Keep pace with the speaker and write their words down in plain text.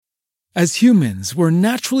As humans, we're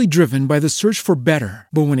naturally driven by the search for better.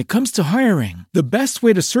 But when it comes to hiring, the best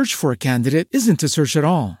way to search for a candidate isn't to search at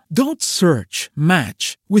all. Don't search,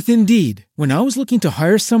 match with Indeed. When I was looking to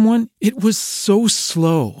hire someone, it was so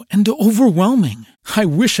slow and overwhelming. I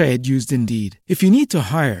wish I had used Indeed. If you need to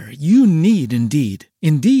hire, you need Indeed.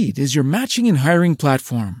 Indeed is your matching and hiring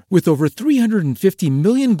platform with over 350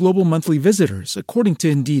 million global monthly visitors, according to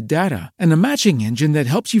Indeed data, and a matching engine that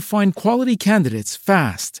helps you find quality candidates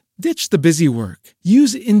fast. Ditch the busy work.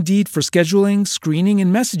 Use Indeed for scheduling, screening,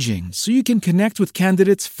 and messaging so you can connect with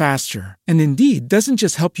candidates faster. And Indeed doesn't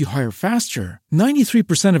just help you hire faster.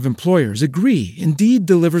 93% of employers agree Indeed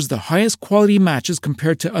delivers the highest quality matches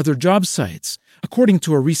compared to other job sites, according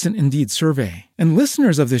to a recent Indeed survey. And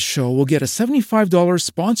listeners of this show will get a $75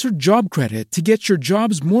 sponsored job credit to get your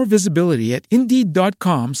jobs more visibility at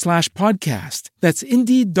Indeed.com/podcast. That's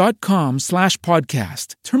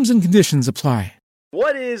Indeed.com/podcast. Terms and conditions apply.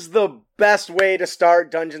 What is the best way to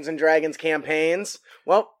start Dungeons & Dragons campaigns?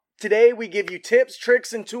 Well, today we give you tips,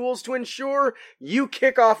 tricks, and tools to ensure you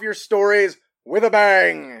kick off your stories with a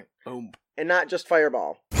bang. Boom. And not just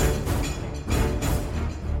fireball.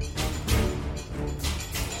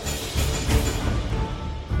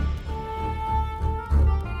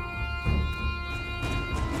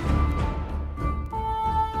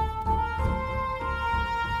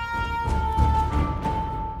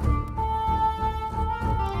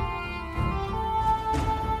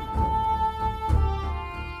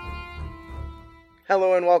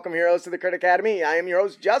 Hello and welcome, heroes, to the Crit Academy. I am your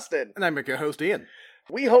host, Justin. And I'm your host, Ian.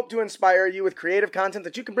 We hope to inspire you with creative content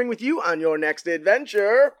that you can bring with you on your next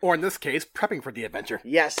adventure. Or in this case, prepping for the adventure.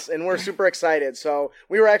 Yes, and we're super excited. So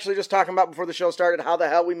we were actually just talking about before the show started how the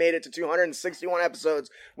hell we made it to 261 episodes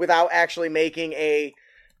without actually making a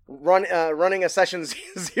running a session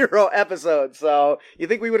 0 episode. So you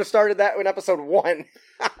think we would have started that in episode 1,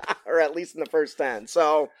 or at least in the first 10.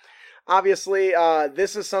 So obviously,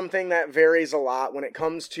 this is something that varies a lot. When it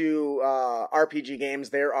comes to RPG games,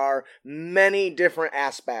 there are many different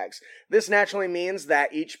aspects. This naturally means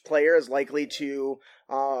that each player is likely to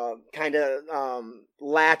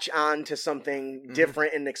latch on to something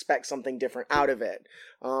different and expect something different out of it.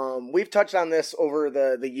 We've touched on this over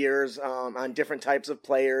the years on different types of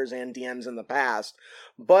players and DMs in the past,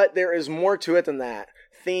 but there is more to it than that.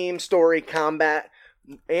 Theme, story, combat,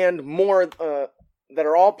 and more that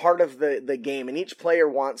are all part of the game, and each player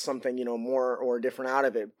wants something, more or different out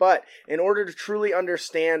of it. But in order to truly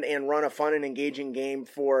understand and run a fun and engaging game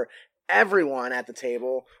for everyone at the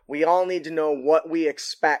table, we all need to know what we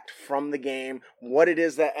expect from the game, what it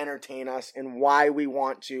is that entertain us, and why we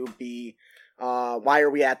want to be, why are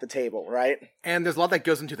we at the table, right? And there's a lot that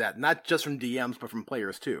goes into that, not just from DMs, but from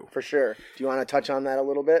players too. For sure. Do you want to touch on that a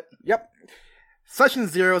little bit? Yep. Session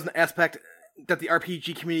 0 is an aspect that the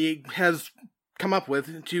RPG community has come up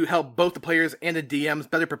with to help both the players and the DMs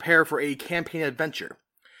better prepare for a campaign adventure.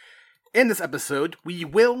 In this episode, we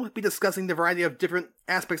will be discussing the variety of different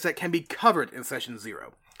aspects that can be covered in Session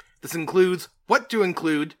 0. This includes what to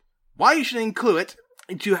include, why you should include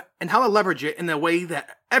it, and how to leverage it in a way that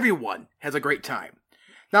everyone has a great time.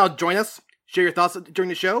 Now join us, share your thoughts during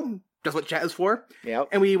the show, that's what chat is for. Yep.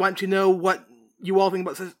 And we want to know what you all think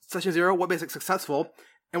about Session 0, what makes it successful,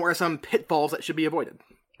 and what are some pitfalls that should be avoided.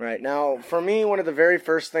 Right. Now, for me, one of the very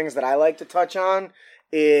first things that I like to touch on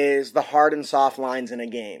is the hard and soft lines in a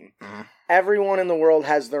game. Mm-hmm. Everyone in the world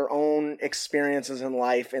has their own experiences in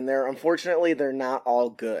life, and unfortunately, they're not all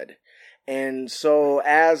good. And so,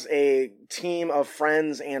 as a team of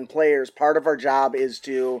friends and players, part of our job is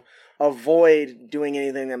to avoid doing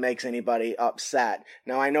anything that makes anybody upset.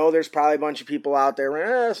 Now, I know there's probably a bunch of people out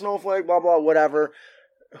there, snowflake, blah, blah, whatever.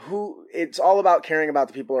 It's all about caring about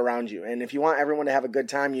the people around you. And if you want everyone to have a good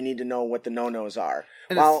time, you need to know what the no-nos are.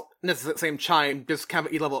 And at the same time, there's kind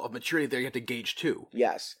of a level of maturity there you have to gauge too.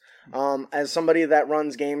 Yes. As somebody that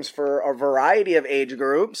runs games for a variety of age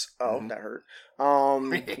groups, that hurt.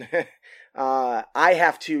 I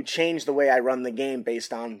have to change the way I run the game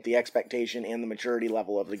based on the expectation and the maturity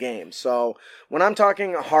level of the game. So when I'm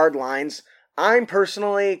talking hard lines, I'm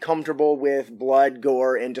personally comfortable with blood,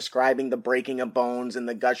 gore, and describing the breaking of bones and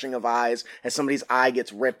the gushing of eyes as somebody's eye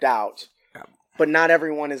gets ripped out. Yeah. But not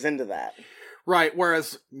everyone is into that. Right,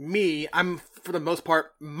 whereas me, I'm, for the most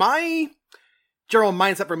part, my general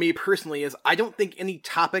mindset for me personally is I don't think any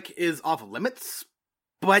topic is off limits,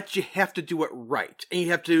 but you have to do it right. And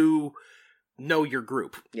you have to know your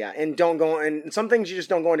group. Yeah, and don't go, and some things you just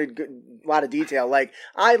don't go into a lot of detail. Like,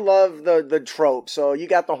 I love the trope. So you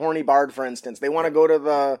got the horny bard, for instance. They want to go to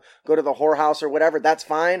the whorehouse or whatever. That's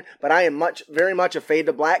fine. But I am very much a fade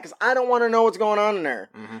to black because I don't want to know what's going on in there.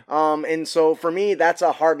 Mm-hmm. And so for me, that's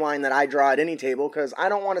a hard line that I draw at any table because I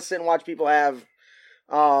don't want to sit and watch people have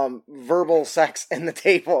verbal sex in the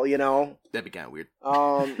table, you know. That'd be kind of weird.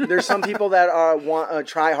 There's some people that want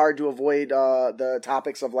try hard to avoid the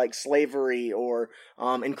topics of like slavery or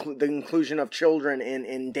the inclusion of children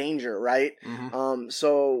in danger, right? Mm-hmm.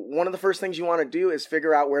 So one of the first things you want to do is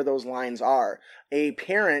figure out where those lines are. A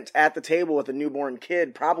parent at the table with a newborn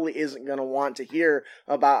kid probably isn't going to want to hear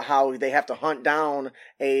about how they have to hunt down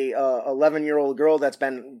a 11-year-old girl that's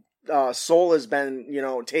been soul has been,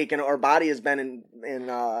 taken, or body has been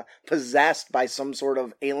possessed by some sort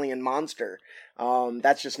of alien monster.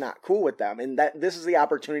 That's just not cool with them. And this is the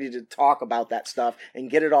opportunity to talk about that stuff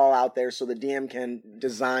and get it all out there so the DM can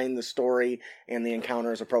design the story and the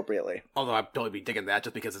encounters appropriately. Although I'd totally be digging that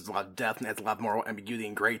just because it's a lot of depth and adds a lot more ambiguity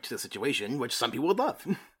and gray to the situation, which some people would love.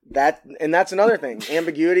 That's another thing.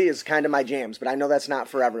 Ambiguity is kind of my jams, but I know that's not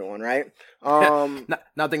for everyone, right?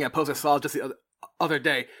 Now thing I posted, I saw just the other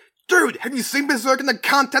day. Dude, have you seen Berserk and the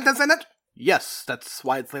content that's in it? Yes, that's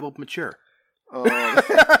why it's labeled mature.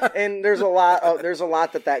 And there's a lot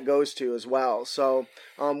that goes to as well. So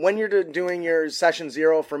when you're doing your session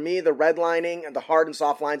 0, for me, the redlining and the hard and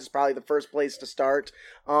soft lines is probably the first place to start.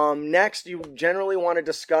 Next, you generally want to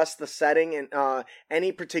discuss the setting and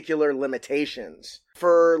any particular limitations.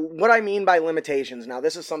 For what I mean by limitations, now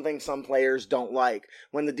this is something some players don't like.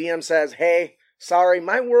 When the DM says, hey, sorry,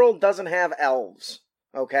 my world doesn't have elves.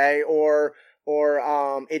 Okay, or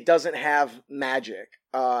it doesn't have magic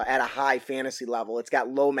at a high fantasy level. It's got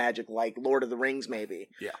low magic, like Lord of the Rings, maybe.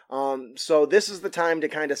 Yeah. So this is the time to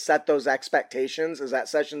kind of set those expectations. Is at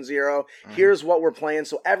session 0. Mm-hmm. Here's what we're playing,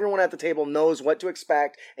 so everyone at the table knows what to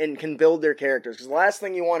expect and can build their characters. Because the last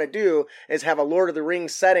thing you want to do is have a Lord of the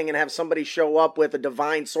Rings setting and have somebody show up with a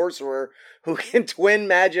divine sorcerer who can twin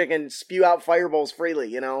magic and spew out fireballs freely.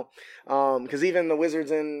 Because even the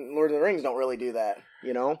wizards in Lord of the Rings don't really do that.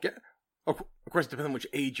 Yeah. Of course, it depends on which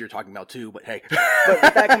age you're talking about, too, but hey. but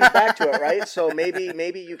that comes back to it, right? So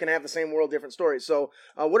maybe you can have the same world, different stories. So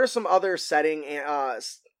what are some other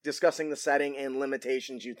discussing the setting and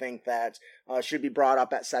limitations you think that should be brought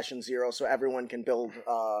up at session 0 so everyone can build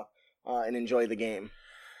and enjoy the game?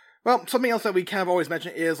 Well, something else that we kind of always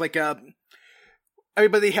mention is, like,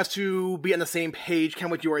 everybody has to be on the same page. Kind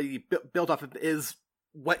of what you already built off of is,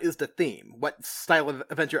 what is the theme? What style of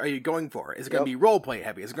adventure are you going for? Is it going to be roleplay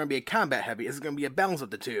heavy? Is it going to be a combat heavy? Is it going to be a balance of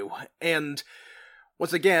the two? And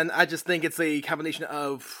once again, I just think it's a combination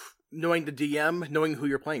of knowing the DM, knowing who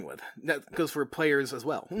you're playing with. That goes for players as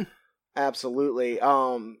well. Absolutely.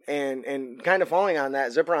 And kind of following on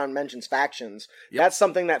that, Zipperon mentions factions. Yep. That's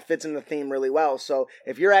something that fits in the theme really well. So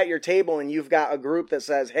if you're at your table and you've got a group that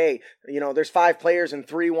says, hey, there's 5 players and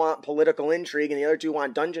 3 want political intrigue and the other 2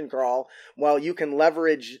 want dungeon crawl, well, you can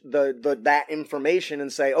leverage that information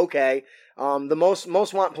and say, okay, the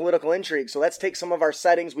most want political intrigue. So let's take some of our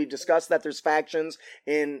settings. We've discussed that there's factions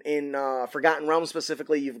in Forgotten Realms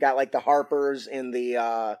specifically. You've got like the Harpers and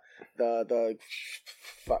the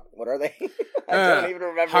what are they? I don't even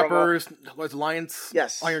remember. Harpers, Alliance,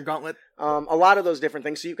 yes, Iron Gauntlet. A lot of those different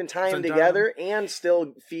things. So you can tie them together and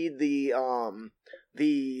still feed the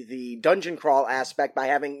dungeon crawl aspect by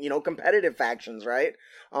having, competitive factions, right?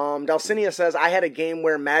 Dalcinia says, I had a game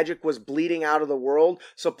where magic was bleeding out of the world,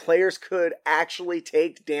 so players could actually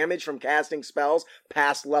take damage from casting spells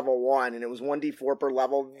past level 1, and it was 1d4 per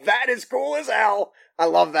level. That is cool as hell! I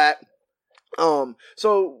love that.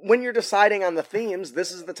 So when you're deciding on the themes,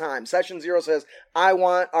 this is the time. Session 0 says, I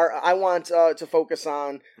want to focus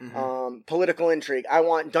on, political intrigue. I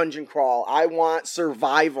want dungeon crawl. I want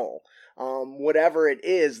survival. Whatever it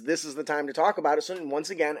is, this is the time to talk about it. So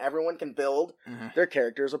once again, everyone can build their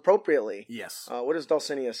characters appropriately. Yes. What does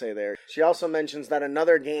Dalcinia say there? She also mentions that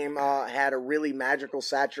another game had a really magical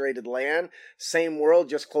saturated land. Same world,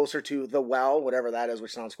 just closer to the well, whatever that is,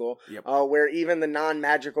 which sounds cool. Yep. Where even the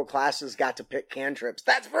non-magical classes got to pick cantrips.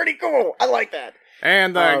 That's pretty cool. I like that.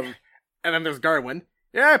 And then there's Darwin.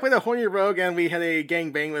 Yeah, I played a horny rogue, and we had a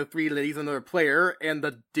gangbang with 3 ladies and another player, and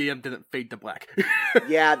the DM didn't fade to black.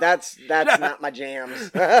 Yeah, that's not my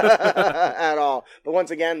jams at all. But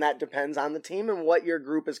once again, that depends on the team and what your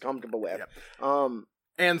group is comfortable with. Yep.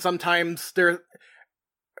 And sometimes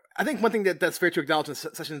I think one thing that's fair to acknowledge in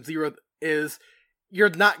session 0 is you're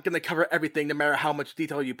not going to cover everything no matter how much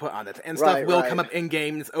detail you put on it. And stuff will come up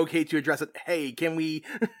in-game, and it's okay to address it. Hey, can we...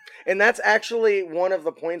 And that's actually one of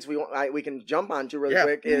the points we can jump onto really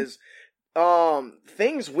quick is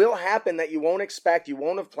things will happen that you won't expect, you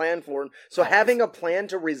won't have planned for. So having a plan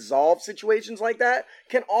to resolve situations like that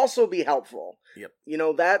can also be helpful. Yep. You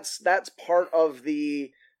know, that's part of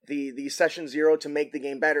the session zero to make the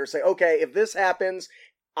game better. Say, okay, if this happens,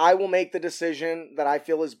 I will make the decision that I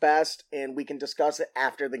feel is best, and we can discuss it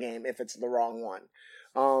after the game if it's the wrong one.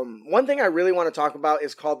 One thing I really want to talk about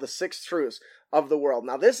is called the 6 Truths of the World.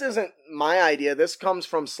 Now, this isn't my idea. This comes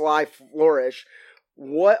from Sly Flourish.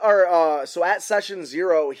 So at session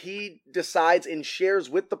 0, he decides and shares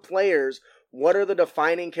with the players what are the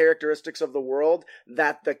defining characteristics of the world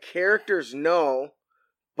that the characters know,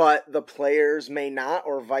 but the players may not,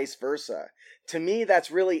 or vice versa. To me,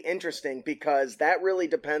 that's really interesting because that really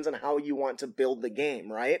depends on how you want to build the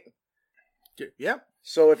game, right? Yeah.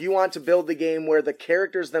 So if you want to build the game where the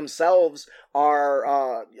characters themselves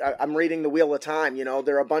are, I'm reading the Wheel of Time, you know,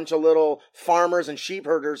 they're a bunch of little farmers and sheep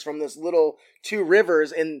herders from this little 2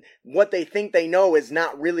 rivers, and what they think they know is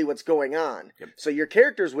not really what's going on. Yep. So your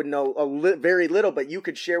characters would know very little, but you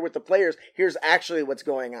could share with the players, here's actually what's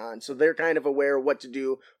going on. So they're kind of aware of what to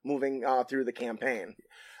do moving through the campaign.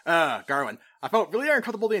 Garwin, I felt really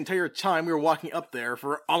uncomfortable the entire time we were walking up there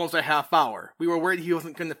for almost a half hour. We were worried he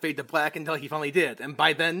wasn't going to fade to black until he finally did, and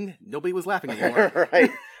by then, nobody was laughing anymore. Right.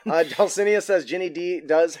 Dulcinea says Ginny D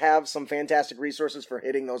does have some fantastic resources for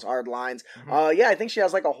hitting those hard lines. Mm-hmm. Yeah, I think she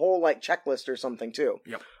has like a whole like checklist or something too.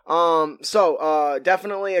 Yep. So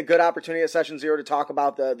definitely a good opportunity at session 0 to talk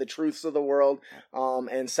about the truths of the world,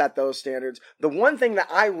 and set those standards. The one thing that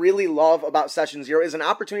I really love about session 0 is an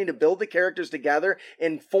opportunity to build the characters together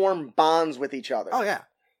and form bonds with each other. Oh, yeah.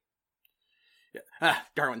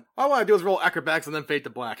 Darwin, all I want to do is roll acrobatics and then fade to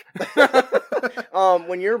black.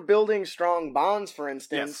 When you're building strong bonds, for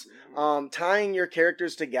instance, yes. Tying your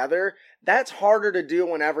characters together, that's harder to do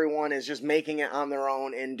when everyone is just making it on their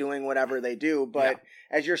own and doing whatever they do. But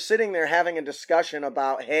as you're sitting there having a discussion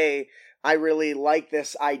about, hey, I really like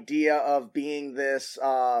this idea of being this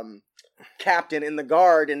captain in the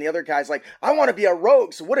guard, and the other guy's like, I want to be a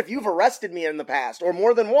rogue, so what if you've arrested me in the past, or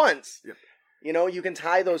more than once? Yep. You know, you can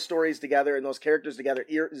tie those stories together and those characters together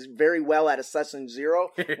very well at a session 0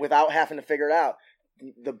 without having to figure it out.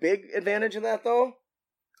 The big advantage of that, though,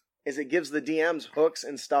 is it gives the DMs hooks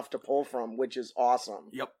and stuff to pull from, which is awesome.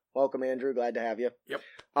 Yep. Welcome, Andrew. Glad to have you. Yep.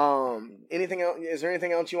 Anything else? Is there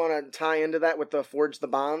anything else you want to tie into that with the Forge the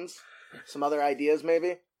Bonds? Some other ideas,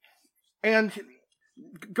 maybe? And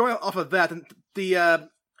going off of that, they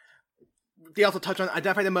also touch on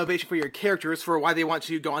identifying the motivation for your characters for why they want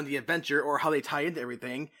to go on the adventure or how they tie into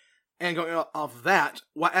everything. And going off of that,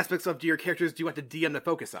 what aspects of your characters do you want the DM to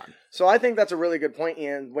focus on? So I think that's a really good point,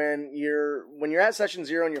 Ian. When you're at session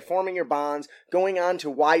 0 and you're forming your bonds, going on to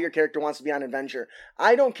why your character wants to be on adventure.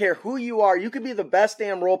 I don't care who you are. You could be the best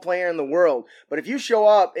damn role player in the world, but if you show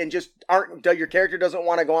up and just your character doesn't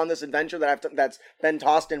want to go on this adventure that's been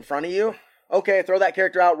tossed in front of you, okay, throw that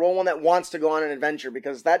character out, roll one that wants to go on an adventure,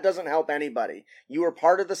 because that doesn't help anybody. You were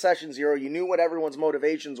part of the session 0, you knew what everyone's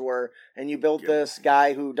motivations were, and you built this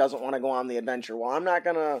guy who doesn't want to go on the adventure. Well, I'm not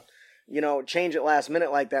going to, change it last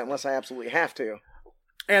minute like that unless I absolutely have to.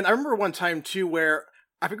 And I remember one time, too, where,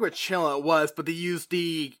 I forget what channel it was, but they used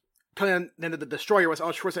the Destroyer was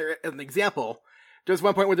Arnold Schwarzenegger as an example. There's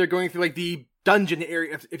one point where they're going through, like, the dungeon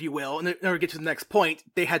area, if you will, and in order to get to the next point,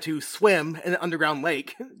 they had to swim in an underground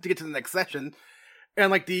lake to get to the next section.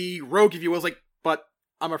 And, like, the rogue, if you will, was like, but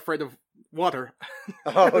I'm afraid of water.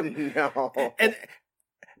 Oh, no. And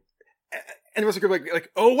the rest of the group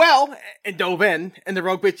like, oh, well, and dove in, and the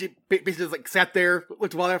rogue basically just, like, sat there,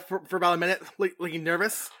 looked at water for about a minute, looking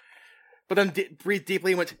nervous, but then breathed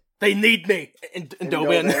deeply and went, they need me, and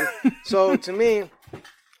dove in. So, to me,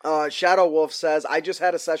 Shadow Wolf says, I just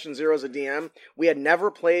had a session 0 as a DM. We had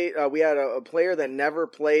never played, we had a player that never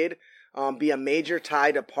played, be a major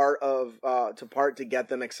tie to part to get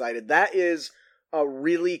them excited. That is a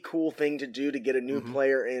really cool thing to do to get a new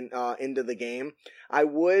player into the game. I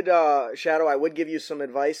would, Shadow, I would give you some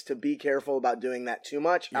advice to be careful about doing that too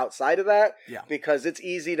much outside of that, because it's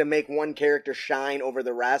easy to make one character shine over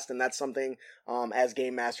the rest, and that's something as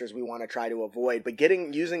game masters we want to try to avoid. But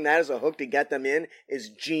using that as a hook to get them in is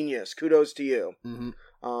genius. Kudos to you. Mm-hmm.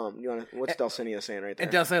 What's Dulcinea saying right there?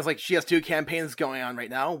 And Dulcinea's like, she has 2 campaigns going on right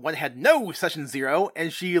now. One had no session 0,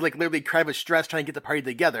 and she like literally cried with stress trying to get the party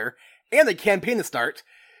together and the campaign to start.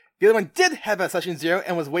 The other one did have a Session Zero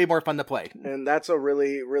and was way more fun to play. And that's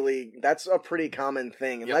a that's a pretty common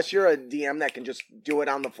thing. Unless you're a DM that can just do it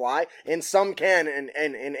on the fly. And some can, and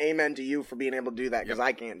amen to you for being able to do that, because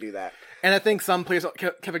I can't do that. And I think some players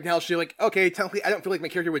can acknowledge, like, okay, technically I don't feel like my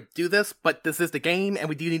character would do this, but this is the game, and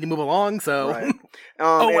we do need to move along, so... Right.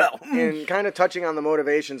 And kind of touching on the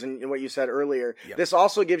motivations and what you said earlier, this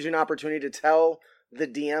also gives you an opportunity to tell the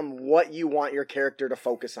DM what you want your character to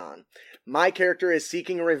focus on. My character is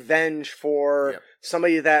seeking revenge for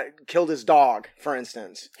somebody that killed his dog, for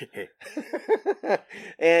instance.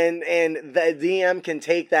 and the DM can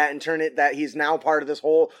take that and turn it that he's now part of this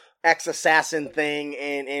whole ex-assassin thing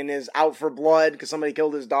and is out for blood because somebody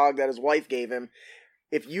killed his dog that his wife gave him.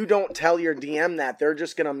 If you don't tell your DM that, they're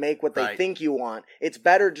just going to make what they think you want. It's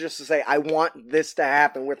better just to say, I want this to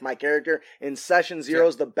happen with my character, and Session Zero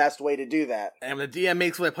is the best way to do that. And when the DM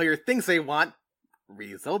makes what a player thinks they want,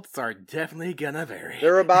 results are definitely going to vary.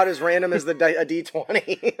 They're about as random as a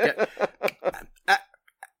D20.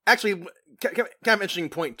 Actually, kind of interesting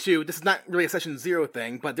point, too. This is not really a Session Zero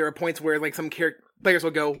thing, but there are points where like some players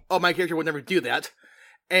will go, oh, my character would never do that.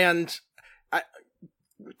 And...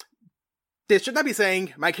 they should not be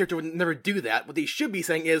saying, my character would never do that. What they should be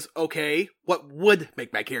saying is, okay, what would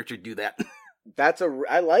make my character do that?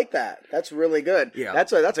 I like that. That's really good. Yeah.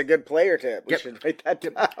 That's a good player tip. We should write that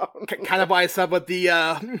down. Kind of why I said with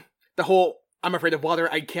the whole, I'm afraid of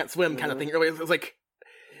water, I can't swim kind of thing earlier. It was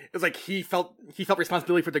like he felt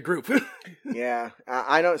responsibility for the group. Yeah.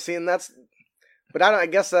 I don't see, and that's... But I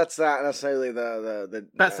guess that's not necessarily the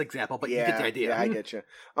best example, but you get the idea. Yeah, I get you.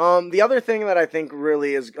 The other thing that I think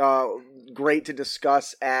really is great to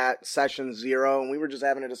discuss at Session Zero, and we were just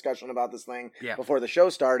having a discussion about this thing before the show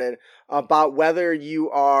started, about whether you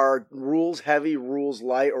are rules heavy, rules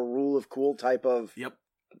light, or rule of cool type of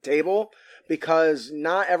table, because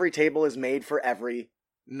not every table is made for every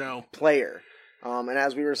player. And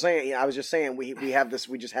as we were saying, I was just saying, we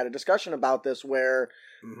just had a discussion about this where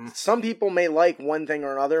some people may like one thing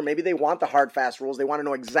or another. Maybe they want the hard, fast rules. They want to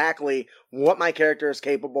know exactly what my character is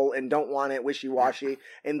capable and don't want it wishy-washy.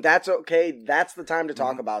 And that's okay. That's the time to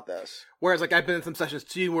talk about this. Whereas, like, I've been in some sessions,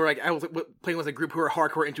 too, where, like, I was playing with a group who are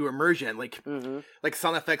hardcore into immersion, like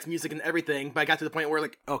sound effects, music, and everything. But I got to the point where,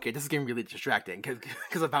 like, okay, this is getting really distracting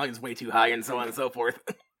because the volume's way too high and so on and so forth.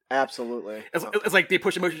 Absolutely. It's like they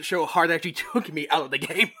pushed the motion show hard, actually took me out of the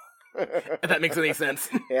game. If that makes any sense.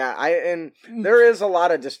 Yeah, and there's a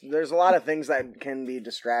lot of things that can be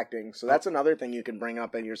distracting. So that's another thing you can bring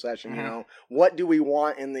up in your session. You know, what do we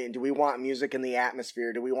want do we want music in the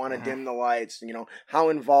atmosphere? Do we want to dim the lights? You know, how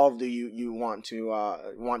involved do you want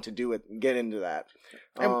to do it? Get into that.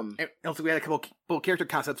 And also, we had a couple character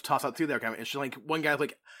concepts toss out too. There, kind of interesting. Like one guy,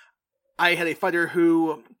 like I had a fighter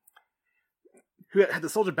who had the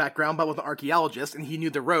soldier background, but was an archaeologist, and he knew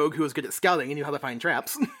the rogue who was good at scouting and knew how to find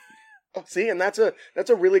traps. See, and that's a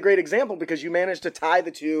really great example because you managed to tie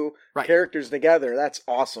the two characters together. That's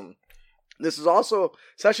awesome. This is also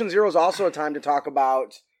Session Zero is also a time to talk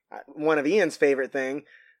about one of Ian's favorite thing,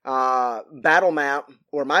 battle map,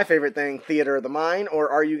 or my favorite thing, theater of the mind.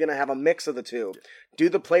 Or are you going to have a mix of the two? Do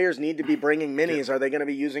the players need to be bringing minis? Are they going to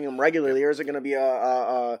be using them regularly, or is it going to be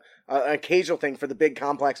an occasional thing for the big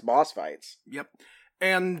complex boss fights? Yep,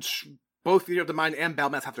 and both theater of the mind and battle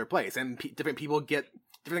maps have their place, and different people get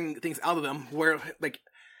different things out of them, where, like,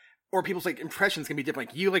 or people's, like, impressions can be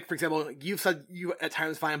different. Like, you, like, for example, you've said you at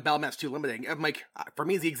times find battle maps too limiting. I'm like, for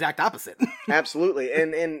me, it's the exact opposite. Absolutely.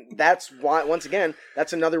 And that's why, once again,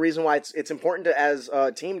 that's another reason why it's important to, as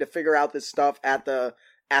a team, to figure out this stuff at the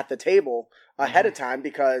table ahead of time,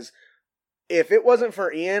 because if it wasn't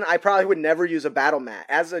for Ian, I probably would never use a battle mat.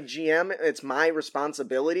 As a GM, it's my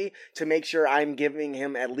responsibility to make sure I'm giving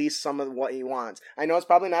him at least some of what he wants. I know it's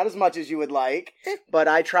probably not as much as you would like, but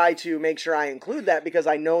I try to make sure I include that because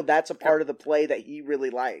I know that's a part of the play that he really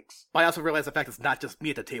likes. But I also realize the fact it's not just me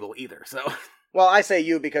at the table either, so... Well, I say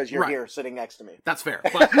you because you're here sitting next to me. That's fair.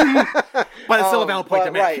 But it's still a valid point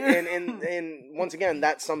to make. Right, and once again,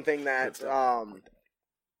 that's something that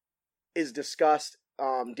is discussed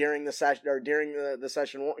during the session, or during the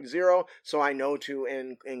session 0, so I know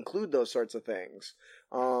to include those sorts of things.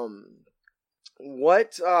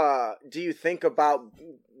 What do you think about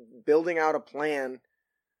building out a plan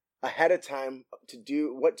ahead of time to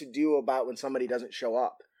do about when somebody doesn't show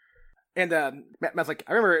up? And Matt's like,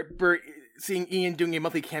 I remember seeing Ian doing a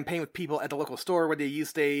monthly campaign with people at the local store where they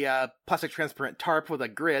used a plastic transparent tarp with a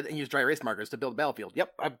grid and used dry erase markers to build a battlefield.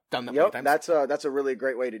 Yep, I've done that many times. That's a really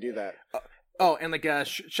great way to do that. And like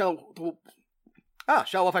Shell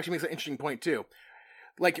Wolf actually makes an interesting point too.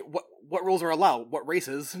 Like what rules are allowed, what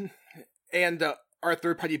races, and are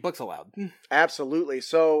third-party books allowed? Absolutely.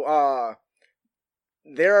 So,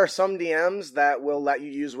 there are some DMs that will let you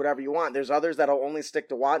use whatever you want. There's others that'll only stick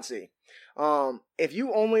to WotC. If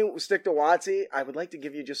you only stick to WotC, I would like to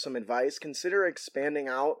give you just some advice. Consider expanding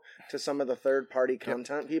out to some of the third-party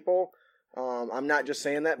content people. I'm not just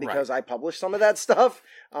saying that because I publish some of that stuff,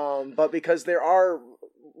 but because there are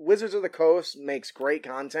Wizards of the Coast makes great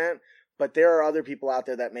content, but there are other people out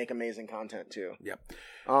there that make amazing content too. Yep.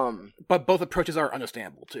 But both approaches are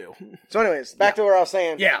understandable too. So anyways, back to what I was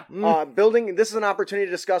saying. Yeah. Building, this is an opportunity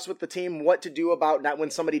to discuss with the team what to do about that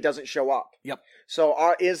when somebody doesn't show up. Yep.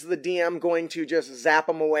 So is the DM going to just zap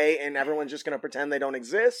them away and everyone's just going to pretend they don't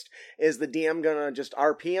exist? Is the DM going to just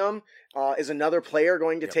RP them? Is another player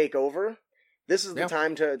going to take over? This is the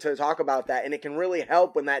time to talk about that, and it can really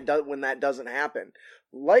help when that doesn't happen.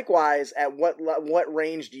 Likewise, at what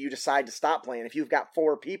range do you decide to stop playing? If you've got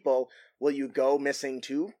 4 people, will you go missing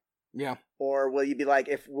 2? Yeah. Or will you be like,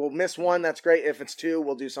 if we'll miss 1, that's great. If it's 2,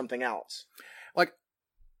 we'll do something else. Like,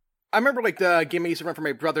 I remember like the game I used to run for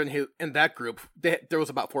my brother in that group. There was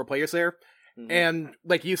about 4 players there, and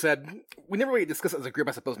like you said, we never really discussed it as a group,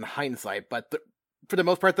 I suppose, in hindsight. But for the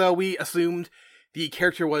most part, though, we assumed the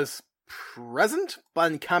character was present,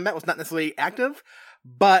 but in combat was not necessarily active.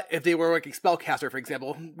 But if they were like a spellcaster, for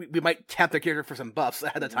example, we might tap their character for some buffs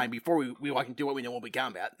ahead of time before we walk into what we know will be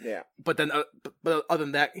combat. Yeah. But then, but other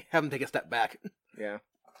than that, have them take a step back. Yeah.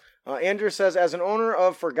 Andrew says, as an owner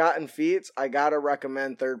of Forgotten Feats, I gotta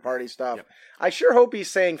recommend third-party stuff. Yep. I sure hope he's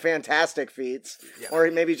saying Fantastic Feats, or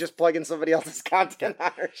maybe just plugging somebody else's content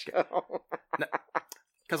on our show.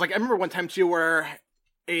 Because like I remember one time too, where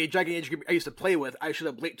a Dragon Age group I used to play with, I showed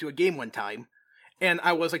up late to a game one time, and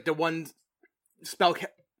I was like the only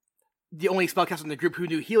spellcaster in the group who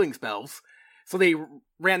knew healing spells, so they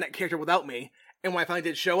ran that character without me. And when I finally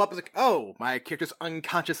did show up, I was like, oh, my character's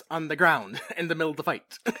unconscious on the ground in the middle of the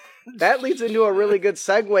fight. That leads into a really good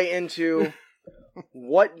segue into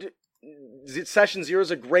Session Zero is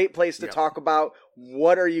a great place to talk about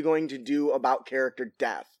what are you going to do about character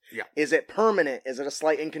death. Yeah. Is it permanent? Is it a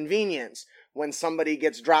slight inconvenience? When somebody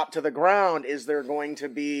gets dropped to the ground, is there going to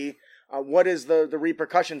be, what is the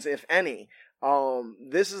repercussions, if any?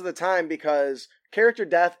 This is the time because character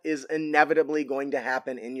death is inevitably going to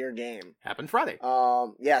happen in your game. Happened Friday.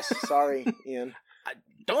 Yes, sorry, Ian.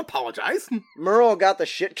 Don't apologize. Merle got the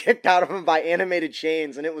shit kicked out of him by animated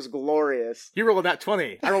chains, and it was glorious. You rolled that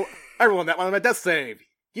 20. I rolled that one on my death save.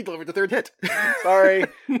 He delivered the 3rd hit. Sorry.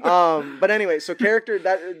 But anyway, so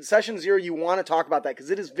Session Zero, you want to talk about that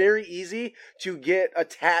because it is very easy to get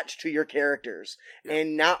attached to your characters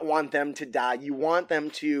and not want them to die. You want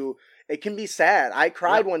them to... It can be sad. I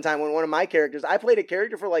cried one time when one of my characters... I played a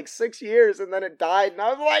character for like 6 years and then it died and I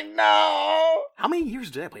was like, no! How many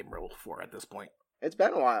years did I play Merle for at this point? It's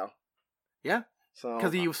been a while. Yeah. So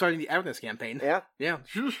because he was starting the Avernus campaign. Yeah. Yeah.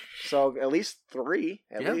 So at least 3,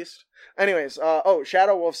 at least. Anyways,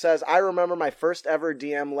 Shadow Wolf says, I remember my first ever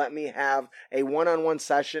DM let me have a one-on-one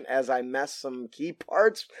session as I missed some key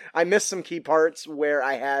parts. I missed some key parts where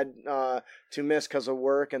I had to miss because of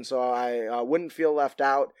work, and so I wouldn't feel left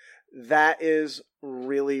out. That is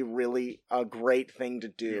really, really a great thing to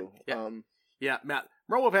do. Yeah, Matt.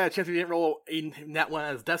 Merle had a chance he didn't roll that one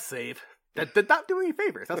as death save. That did not do any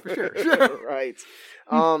favors, that's for sure. Right.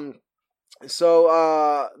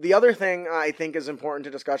 So the other thing I think is important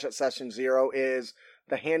to discuss at Session Zero is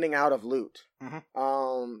the handing out of loot.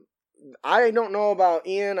 Mm-hmm. I don't know about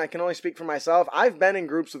Ian. I can only speak for myself. I've been in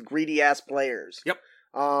groups with greedy ass players. Yep.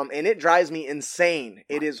 And it drives me insane.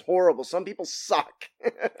 It is horrible. Some people suck.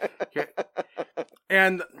 Okay.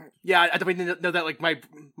 And yeah, I definitely know that. Like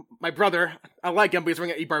my brother, I like him, but he's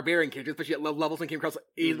running a barbarian character, especially at low levels, and came across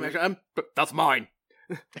but that's mine.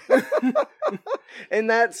 And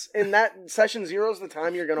that Session Zero is the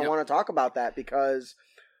time you're going to want to talk about that because,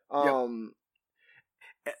 and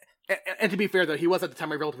to be fair though, he was at the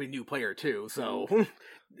time a relatively new player too. So,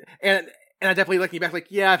 and I definitely looking back,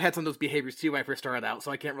 like, I've had some of those behaviors too when I first started out, so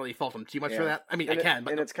I can't really fault him too much for that. I mean, I can,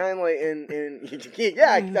 but... And it's kind of like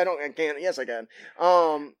I can. Yes, I can.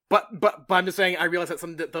 But I'm just saying, I realize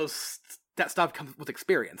that that stuff comes with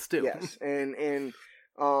experience too. Yes, and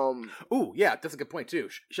ooh, yeah, that's a good point too.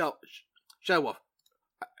 Shadow Wolf,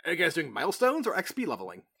 are you guys doing milestones or XP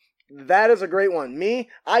leveling? That is a great one.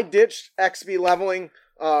 I ditched XP leveling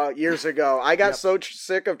years ago. I got so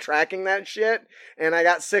sick of tracking that shit, and I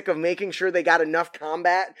got sick of making sure they got enough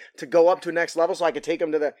combat to go up to the next level so I could take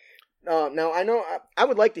them to the... Now, I know I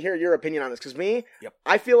would like to hear your opinion on this, because Yep.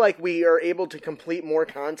 I feel like we are able to complete more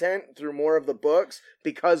content through more of the books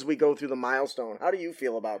because we go through the milestone. How do you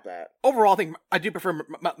feel about that? Overall, I think I do prefer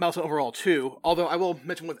Milestone overall too. Although I will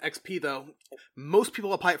mention with XP though, most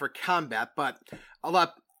people apply it for combat, but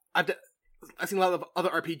I've seen a lot of other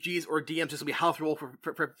RPGs or DMs just to be house rule for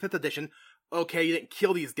 5th edition. Okay, you didn't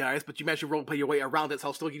kill these guys, but you managed to roleplay your way around it, so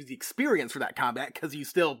I'll still give you the experience for that combat because you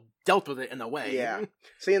still dealt with it in a way. Yeah.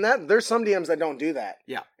 See, and there's some DMs that don't do that.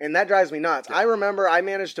 Yeah. And that drives me nuts. Yeah. I remember I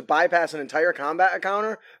managed to bypass an entire combat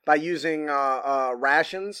encounter by using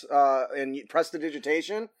rations and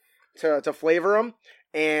prestidigitation to flavor them.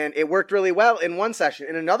 And it worked really well in one session.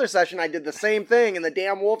 In another session, I did the same thing, and the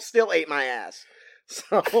damn wolf still ate my ass.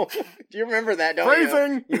 So, do you remember that, don't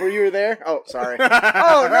Phrasing. you? You were there? Oh, sorry.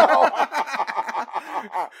 Oh,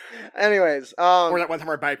 no! Anyways. Or that one time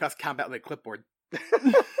I bypassed combat with a clipboard.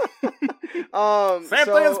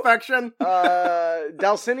 Sample inspection.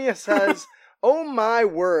 Dalcinia says, "Oh my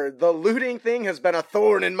word, the looting thing has been a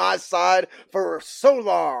thorn in my side for so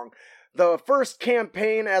long. The first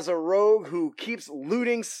campaign as a rogue who keeps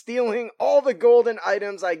looting, stealing all the golden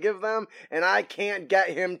items I give them, and I can't get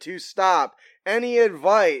him to stop. Any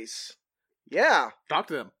advice?" Yeah. Talk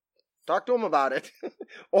to them. Talk to them about it.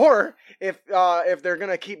 Or if they're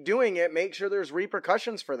gonna keep doing it, make sure there's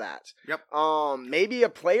repercussions for that. Yep. Maybe a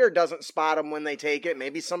player doesn't spot them when they take it.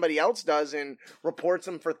 Maybe somebody else does and reports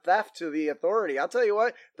them for theft to the authority. I'll tell you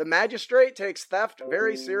what, the magistrate takes theft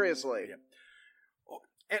very seriously. Yep.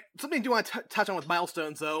 And something I do want to touch on with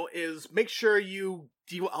milestones, though, is make sure you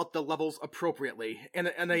deal out the levels appropriately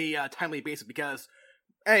and on a timely basis, because,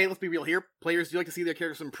 hey, let's be real here, players do like to see their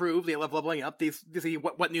characters improve, they love leveling up, they see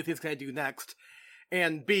what new things can I do next,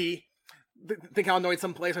 and B, think how annoyed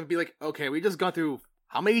some players would be like, okay, we just gone through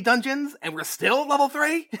how many dungeons, and we're still at level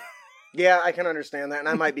 3? Yeah, I can understand that, and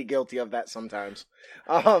I might be guilty of that sometimes.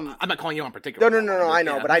 I'm not calling you on particular. No, I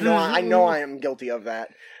know, but I know I am guilty of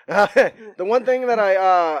that. The one thing that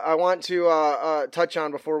I want to touch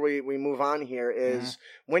on before we move on here is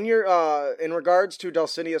when you're in regards to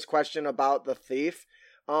Dalcinia's question about the thief.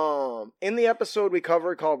 In the episode we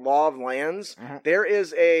covered called Law of Lands, there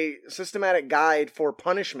is a systematic guide for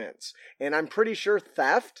punishments, and I'm pretty sure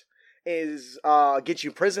theft is gets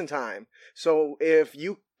you prison time. So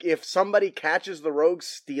if somebody catches the rogue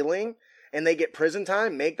stealing and they get prison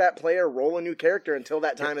time, make that player roll a new character until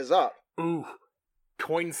that time is up. Ooh,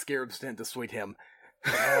 coin scarabs didn't dissuade him.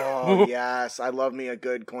 Oh, yes. I love me a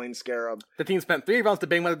good coin scarab. The team spent 3 rounds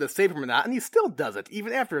debating whether to save him or not, and he still does it,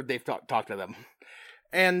 even after they've talked to them.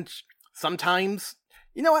 And sometimes,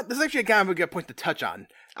 you know what? This is actually kind of a good point to touch on.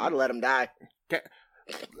 I'd let him die. Okay.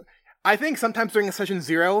 I think sometimes during a session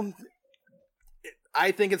 0,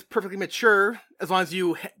 I think it's perfectly mature, as long as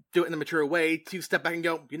you do it in a mature way, to step back and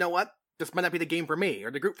go, you know what? This might not be the game for me,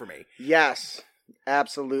 or the group for me. Yes,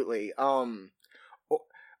 absolutely.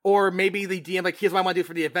 Or maybe the DM, like, here's what I want to do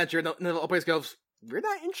for the adventure, and the operator goes, we're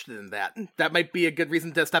not interested in that. That might be a good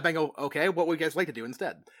reason to step back and go, okay, what would you guys like to do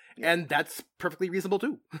instead? And that's perfectly reasonable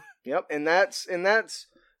too. Yep, and that's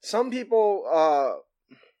some people,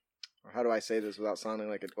 how do I say this without sounding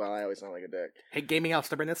like I always sound like a dick. Hey, gaming out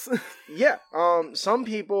stubbornness. Yeah, some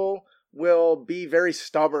people will be very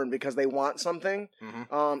stubborn because they want something.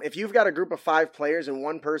 If you've got a group of 5 players and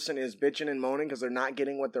one person is bitching and moaning because they're not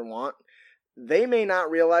getting what they want, they may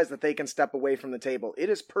not realize that they can step away from the table. It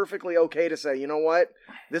is perfectly okay to say, you know what,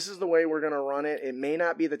 this is the way we're going to run it. It may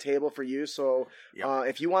not be the table for you, so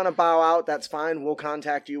if you want to bow out, that's fine. We'll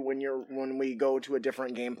contact you when we go to a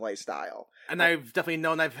different gameplay style. And I've definitely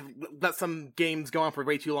known I've let some games go on for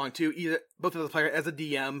way too long too, either both as a player as a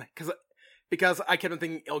DM, because I kept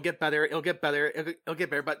thinking it'll get better,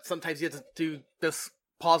 but sometimes you have to do this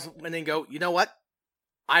pause and then go, you know what?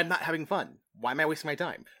 I'm not having fun. Why am I wasting my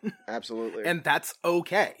time? Absolutely. And that's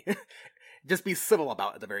okay. Just be civil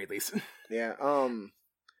about it at the very least. Yeah.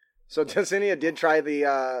 So Dalcinia did try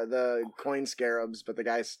the coin scarabs, but the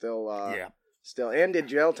guy still and did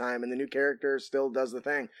jail time, and the new character still does the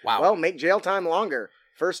thing. Wow. Well, make jail time longer.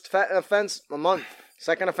 First offense, a month.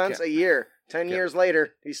 Second offense, a year. 10 years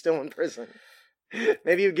later, he's still in prison.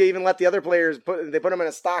 Maybe you even let the other players put him in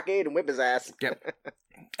a stockade and whip his ass. Yep.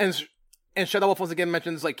 And Shadow Wolf once again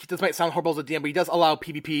mentions, like, this might sound horrible as a DM, but he does allow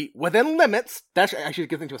PvP within limits. That's actually a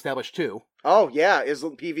good thing to establish, too. Oh, yeah. Is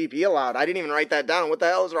PvP allowed? I didn't even write that down. What the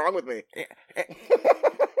hell is wrong with me?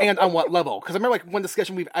 And on what level? Because I remember, like, one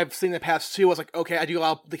discussion I've seen in the past, too, was like, okay, I do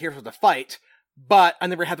allow the characters to fight, but I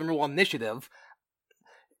never had them roll initiative,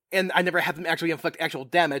 and I never had them actually inflict actual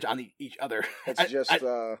damage on each other. It's I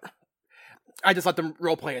just let them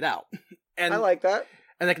role play it out. And I like that.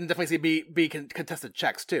 And that can definitely be contested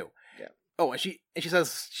checks, too. Oh, and she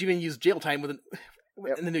says she even used jail time in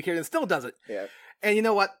the new character and still does it. Yeah. And you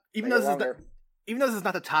know what? Even though Longer. this is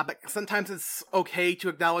not the topic, sometimes it's okay to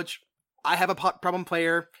acknowledge I have a problem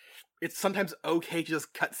player. It's sometimes okay to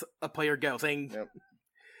just cut a player go, saying... Yep.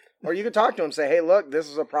 Or you could talk to them, say, "Hey, look, this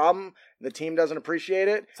is a problem. The team doesn't appreciate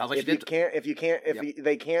it. Sounds like if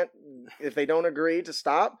they don't agree to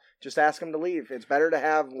stop, just ask them to leave. It's better to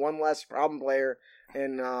have one less problem player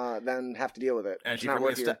and than have to deal with it." As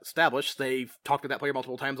you've established, they've talked to that player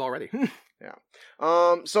multiple times already. Yeah.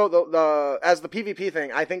 So the as the PvP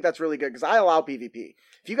thing, I think that's really good because I allow PvP.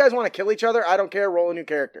 If you guys want to kill each other, I don't care. Roll a new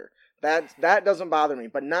character. That doesn't bother me,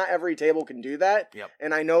 but not every table can do that. Yep.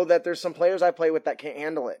 And I know that there's some players I play with that can't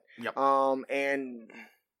handle it. Yep. And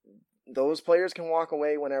those players can walk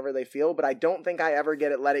away whenever they feel, but I don't think I ever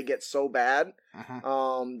let it get so bad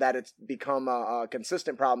that it's become a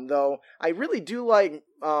consistent problem. Though I really do like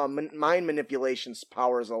mind manipulation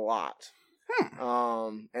powers a lot.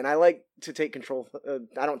 And I like to take control.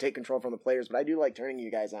 I don't take control from the players, but I do like turning you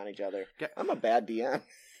guys on each other. I'm a bad DM.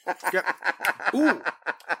 Ooh.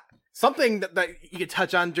 Something that you could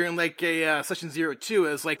touch on during like a session 02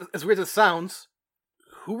 is like, as weird as it sounds,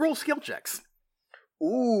 who rolls skill checks?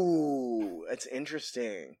 Ooh, that's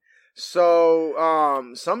interesting. So,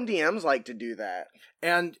 some DMs like to do that.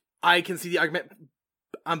 And I can see the argument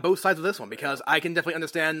on both sides of this one, because I can definitely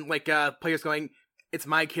understand like players going, it's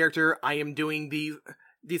my character, I am doing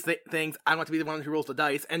these things, I don't want to be the one who rolls the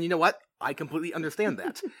dice, and you know what? I completely understand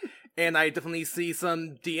that. And I definitely see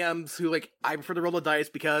some DMs who, like, I prefer to roll the dice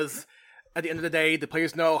because at the end of the day, the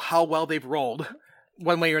players know how well they've rolled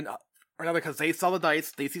one way or another because they saw the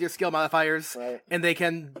dice, they see their skill modifiers, and they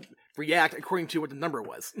can react according to what the number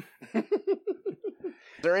was. Is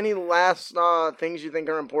there any last things you think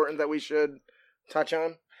are important that we should touch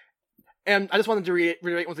on? And I just wanted to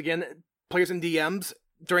reiterate once again, players and DMs,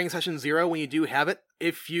 during session 0, when you do have it,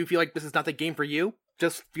 if you feel like this is not the game for you,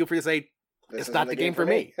 just feel free to say, it's not the game for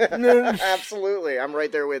me. Absolutely. I'm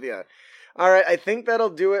right there with you. All right. I think that'll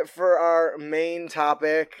do it for our main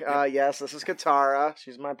topic. Yes, this is Katara.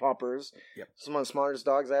 She's my puppers. Yep. She's one of the smartest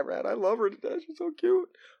dogs I ever had. I love her to death. She's so cute.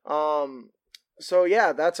 So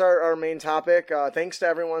yeah, that's our main topic. Thanks to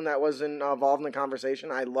everyone that was involved in the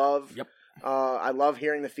conversation. I love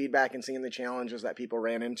hearing the feedback and seeing the challenges that people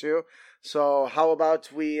ran into. So how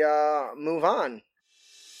about we move on?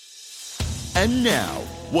 And now,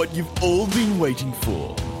 what you've all been waiting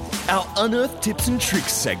for. Our Unearthed Tips and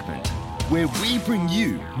Tricks segment, where we bring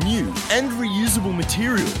you new and reusable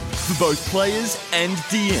material for both players and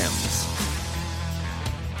DMs.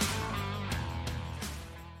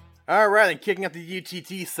 Alright, and kicking up the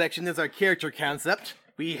UTT section is our character concept.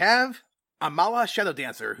 We have Amala Shadow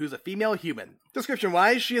Dancer, who's a female human.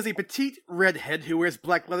 Description-wise, she is a petite redhead who wears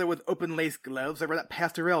black leather with open lace gloves that run up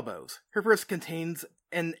past her elbows. Her purse contains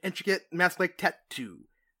an intricate mask-like tattoo,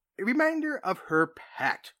 a reminder of her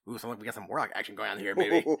pact. Ooh, sounds like we got some warlock action going on here,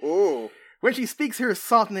 baby. When she speaks her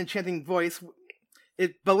soft and enchanting voice,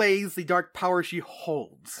 it belays the dark power she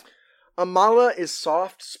holds. Amala is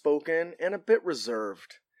soft-spoken and a bit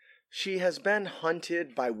reserved. She has been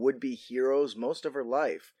hunted by would-be heroes most of her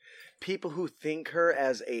life, people who think her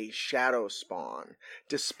as a shadow spawn.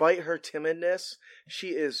 Despite her timidness,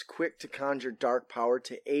 she is quick to conjure dark power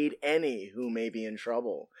to aid any who may be in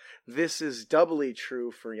trouble. This is doubly true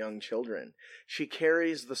for young children. She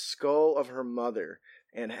carries the skull of her mother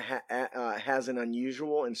and has an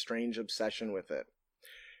unusual and strange obsession with it.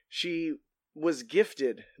 She was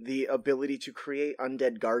gifted the ability to create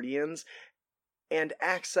undead guardians and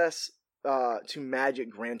access to magic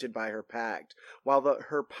granted by her pact. While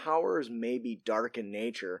her powers may be dark in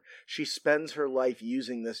nature, she spends her life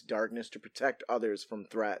using this darkness to protect others from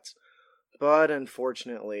threats. But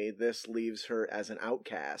unfortunately, this leaves her as an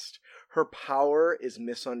outcast. Her power is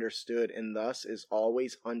misunderstood and thus is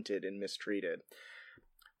always hunted and mistreated.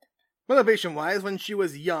 Motivation-wise, when she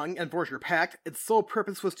was young and forged her pact, its sole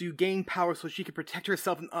purpose was to gain power so she could protect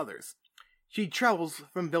herself and others. She travels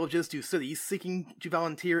from villages to cities, seeking to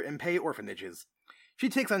volunteer and pay orphanages. She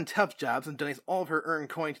takes on tough jobs and donates all of her earned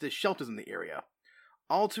coin to the shelters in the area,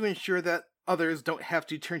 all to ensure that others don't have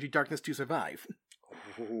to turn to darkness to survive.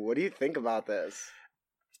 What do you think about this?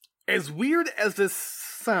 As weird as this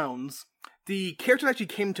sounds, the character that actually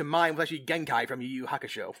came to mind was actually Genkai from Yu Yu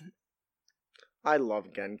Hakusho. I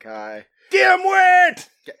love Genkai. Dimwit!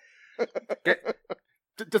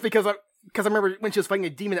 Just because I remember when she was fighting a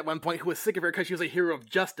demon at one point who was sick of her because she was a hero of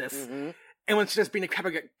justice. Mm-hmm. And when she's just being a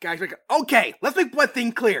crap guy, she's like, okay, let's make one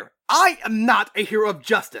thing clear. I am not a hero of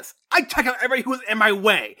justice. I check out everybody who is in my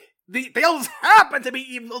way. They all just happen to be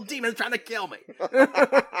evil demons trying to kill me.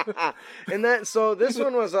 And so this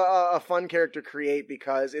one was a fun character to create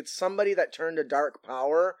because it's somebody that turned to dark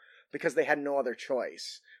power because they had no other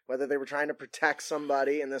choice. Whether they were trying to protect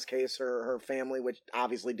somebody, in this case her family, which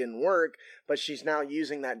obviously didn't work, but she's now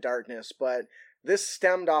using that darkness. But this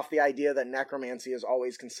stemmed off the idea that necromancy is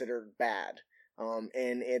always considered bad.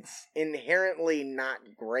 And it's inherently not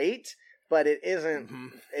great, but it isn't. Mm-hmm.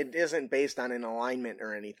 It isn't based on an alignment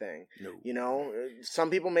or anything. No. You know, some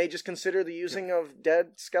people may just consider the using of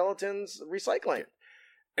dead skeletons recycling.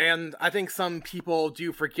 And I think some people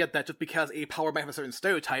do forget that just because a power might have a certain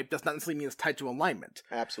stereotype does not necessarily mean it's tied to alignment.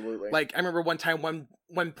 Absolutely. Like, I remember one time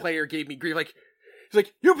one player gave me grief, he's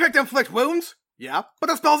like, you picked inflict wounds? Yeah, but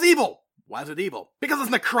that spell's evil. Why is it evil? Because it's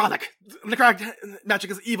necrotic. Necrotic magic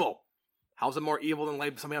is evil. How's it more evil than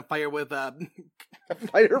lighting somebody on fire with a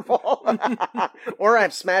fireball? Or I'm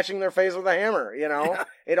smashing their face with a hammer, you know? Yeah.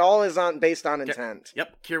 It all is based on intent.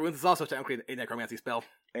 Yep. Cure Wounds is also technically a necromancy spell.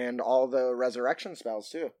 And all the resurrection spells,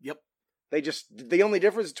 too. Yep. The only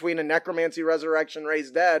difference between a necromancy resurrection raise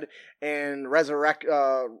dead and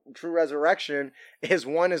true resurrection is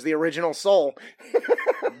one is the original soul.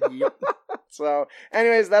 Yep. So,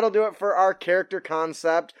 anyways, that'll do it for our character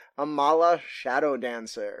concept, Amala Shadow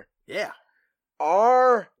Dancer. Yeah.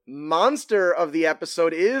 Our monster of the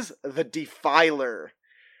episode is the Defiler.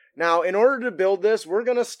 Now, in order to build this, we're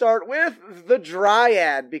going to start with the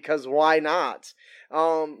Dryad, because why not?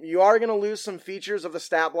 You are going to lose some features of the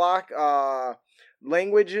stat block.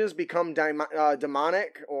 Languages become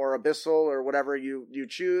demonic or abyssal or whatever you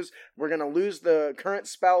choose. We're going to lose the current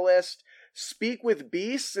spell list. Speak with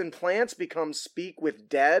beasts and plants becomes speak with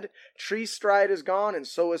dead. Tree stride is gone, and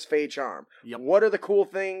so is Fey Charm. Yep. What are the cool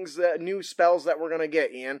things, new spells that we're going to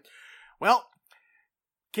get, Ian? Well,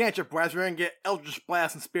 Cantrip Blast, we're going to get Eldritch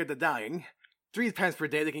Blast and Spirit the Dying. 3 times per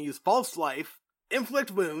day, they can use False Life,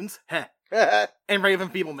 Inflict Wounds, and Ray of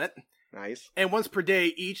Enfeeblement. Nice. And once per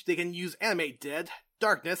day each, they can use Animate Dead,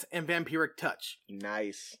 Darkness, and Vampiric Touch.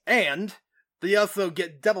 Nice. And they also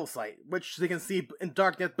get Devil Sight, which they can see in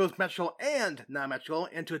darkness, both magical and non-magical,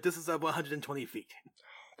 and to a distance of 120 feet.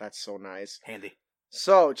 That's so nice. Handy.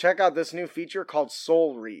 So, check out this new feature called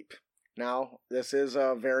Soul Reap. Now, this is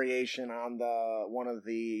a variation on one of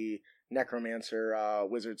the Necromancer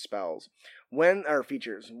wizard spells. When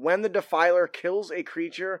the Defiler kills a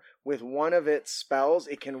creature with one of its spells,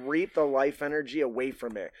 it can reap the life energy away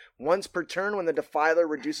from it. Once per turn, when the Defiler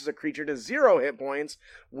reduces a creature to 0 hit points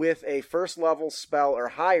with a first level spell or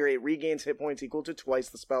higher, it regains hit points equal to twice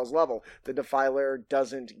the spell's level. The Defiler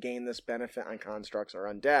doesn't gain this benefit on constructs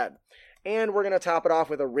or undead. And we're going to top it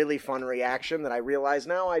off with a really fun reaction that I realize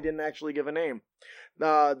now I didn't actually give a name.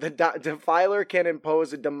 The Defiler can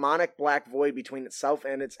impose a demonic black void between itself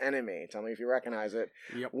and its enemy. Tell me if you recognize it.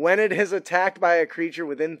 Yep. When it is attacked by a creature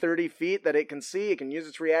within 30 feet that it can see, it can use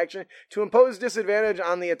its reaction to impose disadvantage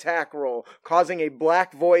on the attack roll, causing a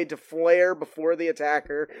black void to flare before the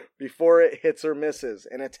attacker before it hits or misses.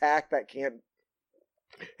 An attacker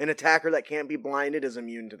that can't be blinded is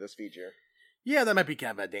immune to this feature. Yeah, that might be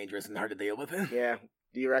kind of dangerous and hard to deal with. Yeah.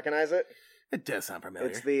 Do you recognize it? It does sound familiar.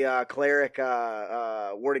 It's the cleric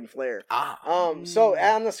warding flare. Ah. So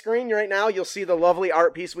on the screen right now, you'll see the lovely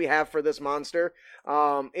art piece we have for this monster.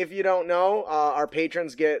 If you don't know, our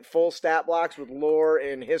patrons get full stat blocks with lore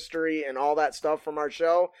and history and all that stuff from our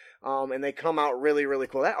show. And they come out really, really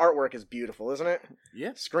cool. That artwork is beautiful, isn't it?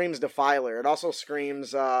 Yeah. Screams Defiler. It also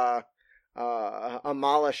screams Amala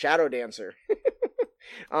Shadow Dancer.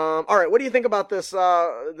 All right, what do you think about this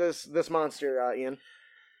monster, Ian?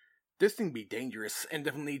 This thing be dangerous, and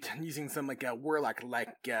definitely using some warlock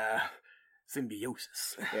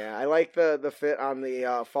symbiosis. Yeah, I like the fit on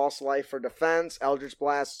the false life for defense, Eldritch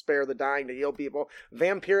Blast, spare the dying to heal people.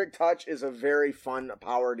 Vampiric Touch is a very fun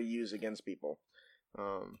power to use against people.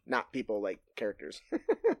 Not people, like characters.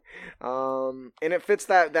 And it fits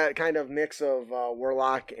that kind of mix of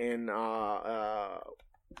warlock and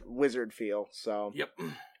wizard feel. So yep.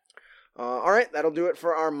 All right, that'll do it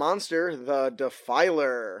for our monster, the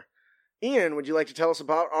Defiler. Ian, would you like to tell us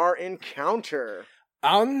about our encounter?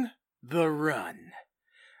 On the run.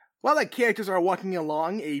 While the characters are walking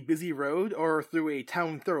along a busy road or through a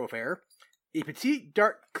town thoroughfare, a petite,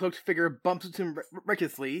 dark-cloaked figure bumps into him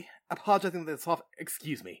recklessly, apologizing to himself,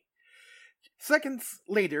 "Excuse me." Seconds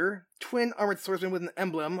later, twin armored swordsmen with an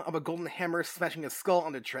emblem of a golden hammer smashing a skull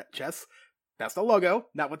on their chest. That's the logo,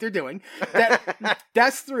 not what they're doing.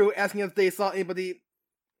 That's through, asking if they saw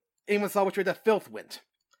anyone saw which way the filth went.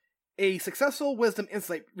 A successful wisdom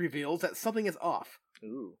insight reveals that something is off.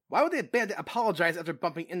 Ooh. Why would the bandit apologize after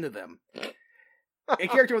bumping into them? A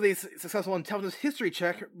character with a successful intelligence history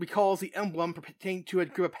check recalls the emblem pertaining to a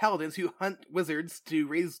group of paladins who hunt wizards to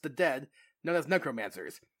raise the dead, known as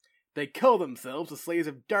necromancers. They kill themselves as slaves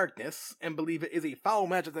of darkness, and believe it is a foul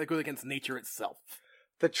magic that goes against nature itself.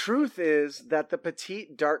 The truth is that the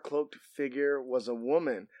petite, dark-cloaked figure was a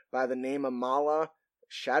woman by the name of Mala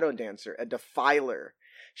Shadow Dancer, a defiler.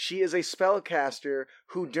 She is a spellcaster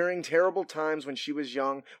who, during terrible times when she was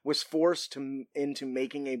young, was forced into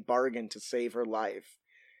making a bargain to save her life.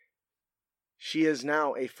 She is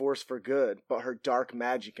now a force for good, but her dark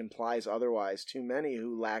magic implies otherwise to many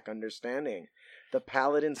who lack understanding. The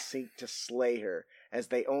paladins seek to slay her, as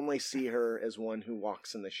they only see her as one who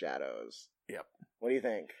walks in the shadows. Yep. What do you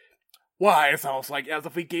think? Why, it's almost like as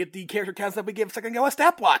if we gave the character counts that we gave a second ago a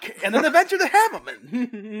stat block, and an adventure to have them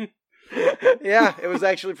in. Yeah, it was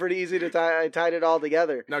actually pretty easy to tie. I tied it all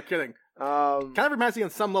together. No kidding. Kind of reminds me on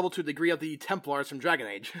some level to a degree of the Templars from Dragon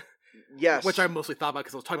Age. Yes. Which I mostly thought about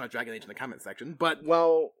because I was talking about Dragon Age in the comment section. But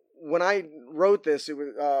well, when I wrote this, it was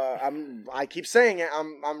I keep saying it.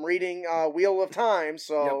 I'm reading Wheel of Time,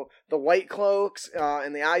 so the White Cloaks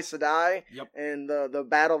and the Aes Sedai, and the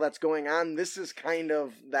battle that's going on. This is kind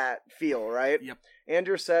of that feel, right? Yep.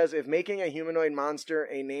 Andrew says, if making a humanoid monster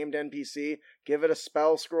a named NPC, give it a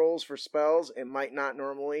spell scrolls for spells it might not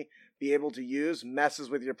normally be able to use, messes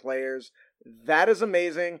with your players. That is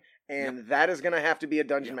amazing, and that is going to have to be a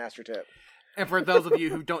Dungeon Master tip. And for those of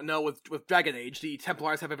you who don't know, with Dragon Age, the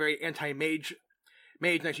Templars have a very anti-mage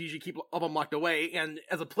and actually usually keep all of them locked away, and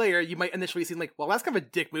as a player, you might initially seem like, well, that's kind of a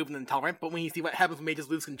dick move and intolerant, but when you see what happens when mages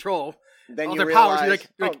lose control, then all you their realize, powers,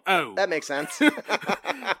 you're like, oh. That makes sense.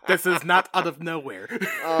 This is not out of nowhere.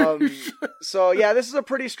 So yeah, this is a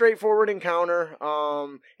pretty straightforward encounter.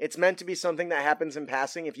 It's meant to be something that happens in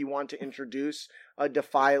passing if you want to introduce a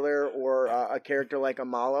defiler or a character like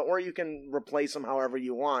Amala, or you can replace them however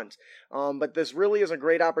you want. But this really is a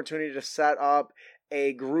great opportunity to set up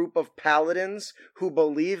a group of paladins who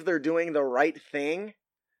believe they're doing the right thing,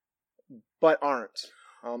 but aren't.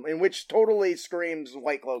 In which totally screams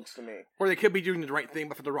White Cloaks to me. Or they could be doing the right thing,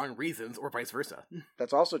 but for the wrong reasons, or vice versa.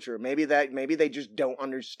 That's also true. Maybe they just don't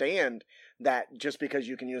understand that just because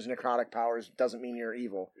you can use necrotic powers doesn't mean you're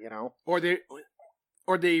evil, you know? Or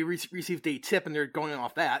they received a tip and they're going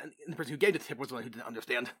off that, and the person who gave the tip was the one who didn't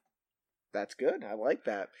understand. That's good. I like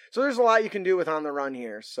that. So there's a lot you can do with On the Run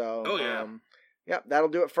here. So, that'll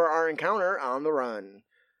do it for our encounter On the Run.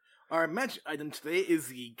 Our magic item today is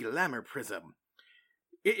the Glamour Prism.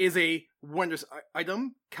 It is a wondrous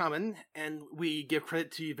item, common, and we give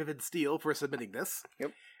credit to Vivid Steel for submitting this.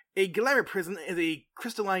 Yep. A Glamour Prism is a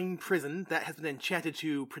crystalline prism that has been enchanted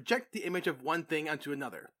to project the image of one thing onto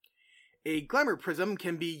another. A Glamour Prism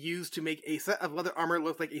can be used to make a set of leather armor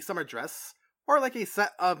look like a summer dress, or like a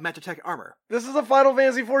set of Magitech armor. This is a Final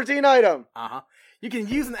Fantasy XIV item! Uh-huh. You can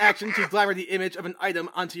use an action to glamour the image of an item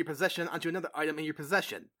onto your possession onto another item in your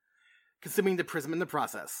possession, consuming the prism in the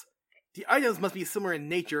process. The items must be similar in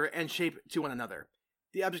nature and shape to one another.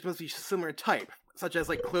 The object must be similar in type, such as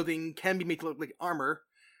like clothing can be made to look like armor,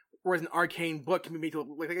 whereas an arcane book can be made to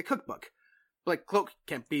look like a cookbook. But like cloak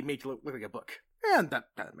can't be made to look like a book. And that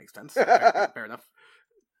makes sense. Fair enough.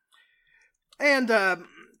 And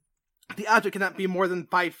the object cannot be more than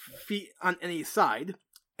 5 feet on any side,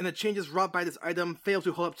 and the changes wrought by this item fail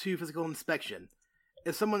to hold up to physical inspection.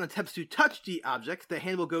 If someone attempts to touch the object, the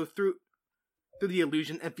hand will go through the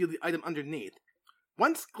illusion and feel the item underneath.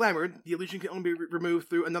 Once glamoured, the illusion can only be removed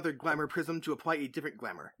through another glamour prism to apply a different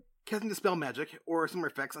glamour. Casting Dispel magic, or similar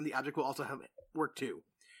effects on the object will also have work too.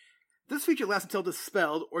 This feature lasts until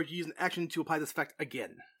dispelled, or you use an action to apply this effect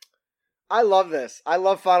again. I love this. I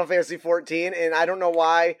love Final Fantasy XIV, and I don't know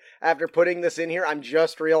why, after putting this in here, I'm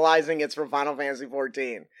just realizing it's from Final Fantasy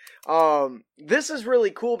XIV. This is really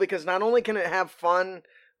cool because not only can it have fun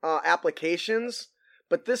applications,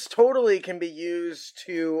 but this totally can be used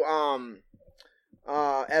to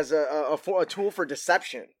as a tool for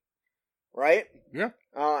deception, right? Yeah.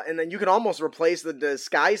 And then you could almost replace the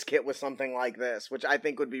disguise kit with something like this, which I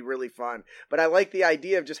think would be really fun. But I like the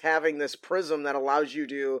idea of just having this prism that allows you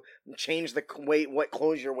to change the what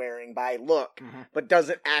clothes you're wearing by look, but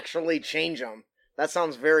doesn't actually change them. That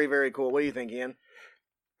sounds very, very cool. What do you think, Ian?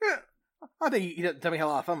 Yeah. I think you definitely had a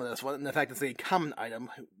lot of fun with this one, and the fact that it's a common item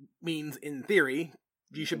means, in theory,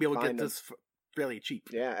 you should be able to get this fairly cheap.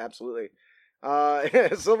 Yeah, absolutely.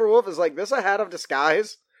 Silver Wolf is like, this a hat of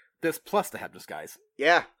disguise? This plus the hat disguise.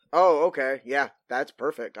 Yeah. Oh, okay. Yeah, that's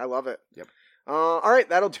perfect. I love it. Yep. All right,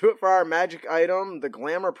 that'll do it for our magic item, the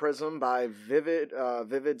Glamour Prism by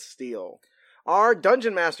Vivid Steel. Our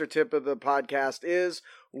Dungeon Master tip of the podcast is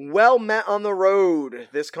Well Met on the Road.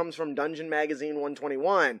 This comes from Dungeon Magazine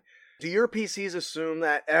 121. Do your PCs assume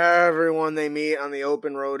that everyone they meet on the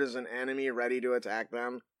open road is an enemy ready to attack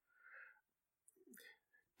them?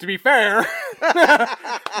 To be fair,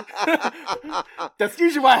 that's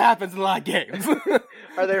usually what happens in a lot of games.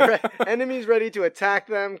 Are there enemies ready to attack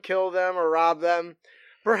them, kill them, or rob them?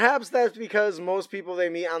 Perhaps that's because most people they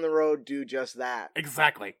meet on the road do just that.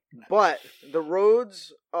 Exactly. But the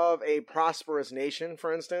roads of a prosperous nation,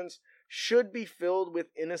 for instance, should be filled with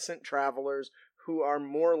innocent travelers who are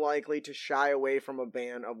more likely to shy away from a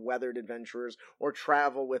band of weathered adventurers or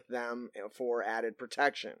travel with them for added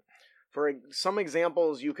protection. For some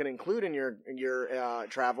examples you can include in your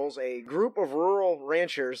travels, a group of rural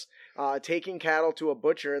ranchers taking cattle to a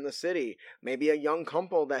butcher in the city, maybe a young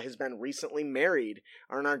couple that has been recently married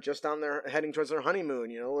and are just heading towards their honeymoon,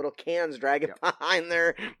 little cans dragging behind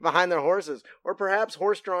their horses, or perhaps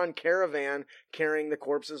horse-drawn caravan carrying the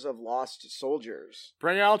corpses of lost soldiers.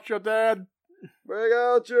 Bring out your dead. Bring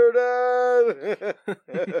out your dad.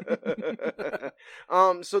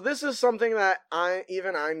 So this is something that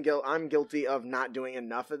I'm guilty of not doing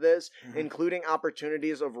enough of this, including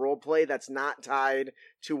opportunities of role play that's not tied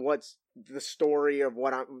to what's the story of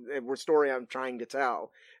story I'm trying to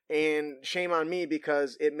tell. And shame on me,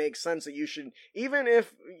 because it makes sense that you should, even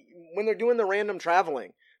if when they're doing the random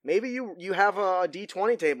traveling, maybe you have a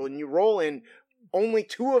D20 table and you roll in. Only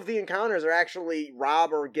 2 of the encounters are actually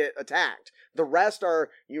rob or get attacked. The rest are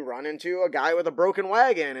you run into a guy with a broken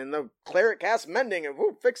wagon and the cleric casts mending and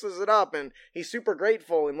fixes it up, and he's super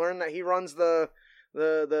grateful, and learn that he runs the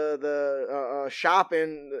shop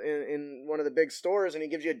in one of the big stores, and he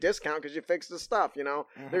gives you a discount because you fixed the stuff.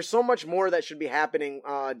 There's so much more that should be happening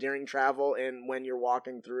during travel and when you're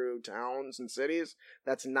walking through towns and cities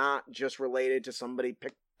that's not just related to somebody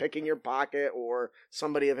picking your pocket or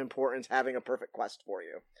somebody of importance having a perfect quest for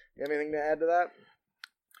you. You have anything to add to that?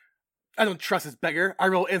 I don't trust this beggar. I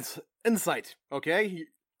roll insight, okay?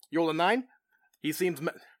 You roll a 9? He seems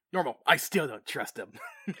normal. I still don't trust him.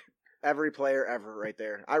 Every player ever right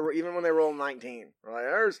there. Even when they roll 19. We're like,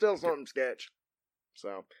 there's still something sketch.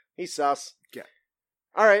 So, he's sus. Yeah.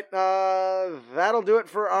 All right, that'll do it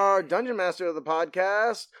for our Dungeon Master of the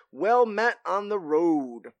podcast. Well met on the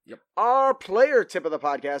road. Yep. Our player tip of the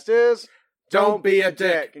podcast is... Don't be a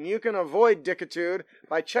dick. And you can avoid dickitude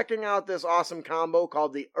by checking out this awesome combo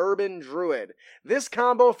called the Urban Druid. This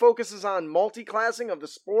combo focuses on multi-classing of the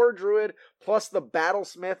Spore Druid plus the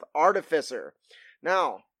Battlesmith Artificer.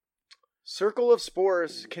 Now, Circle of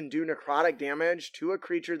Spores can do necrotic damage to a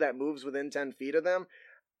creature that moves within 10 feet of them,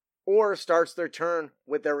 or starts their turn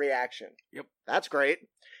with their reaction. Yep. That's great.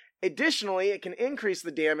 Additionally, it can increase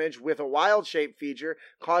the damage with a wild shape feature,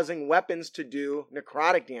 causing weapons to do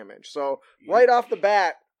necrotic damage. So, right off the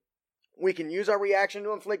bat, we can use our reaction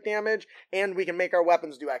to inflict damage, and we can make our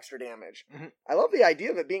weapons do extra damage. Mm-hmm. I love the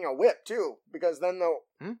idea of it being a whip, too, because then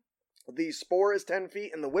the spore is 10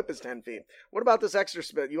 feet and the whip is 10 feet. What about this extra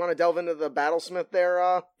spit? You want to delve into the Battlesmith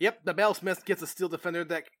there? Yep, the Battlesmith gets a steel defender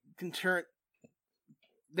that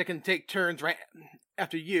can take turns right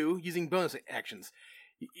after you using bonus actions.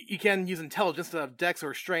 You can use intelligence to have dex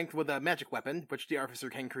or strength with a magic weapon, which the artificer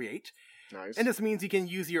can create. Nice. And this means you can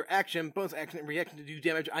use your bonus action, and reaction to do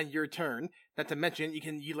damage on your turn. Not to mention, you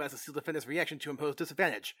can utilize a steel defender's reaction to impose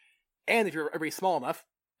disadvantage. And if you're very small enough,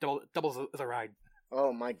 doubles as a ride.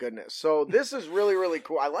 Oh my goodness. So this is really, really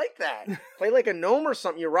cool. I like that. Play like a gnome or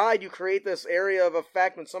something. You ride, you create this area of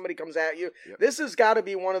effect when somebody comes at you. Yep. This has got to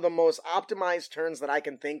be one of the most optimized turns that I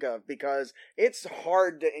can think of, because it's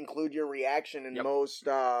hard to include your reaction in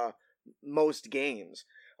most games,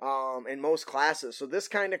 in most classes. So this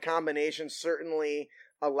kind of combination certainly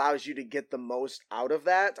allows you to get the most out of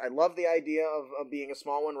that. I love the idea of being a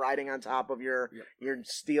small one riding on top of your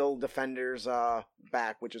steel defender's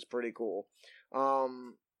back, which is pretty cool.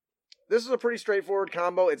 This is a pretty straightforward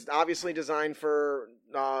combo. It's obviously designed for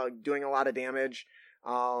doing a lot of damage.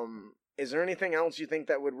 Is there anything else you think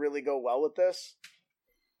that would really go well with this?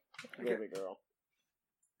 Baby girl.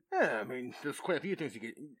 Yeah, I mean, there's quite a few things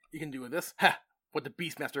you can do with this. Ha! What the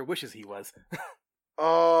Beastmaster wishes he was.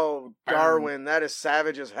 Oh, Darwin, that is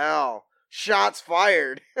savage as hell. Shots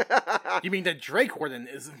fired. You mean that Drake Warden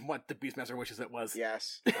is what the Beastmaster wishes it was?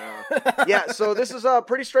 Yes. Yeah, so this is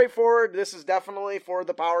pretty straightforward. This is definitely for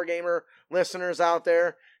the Power Gamer listeners out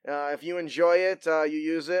there. If you enjoy it, you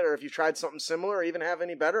use it, or if you tried something similar, or even have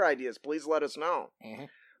any better ideas, please let us know.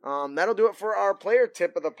 Mm-hmm. That'll do it for our player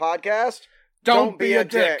tip of the podcast. Don't be a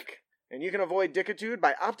dick. And you can avoid dickitude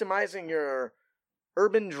by optimizing your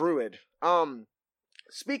Urban Druid.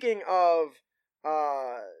 Speaking of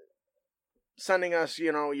sending us,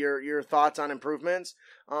 your thoughts on improvements.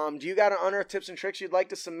 Do you got an unearthed tips and tricks you'd like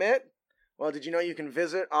to submit? Well, did you know you can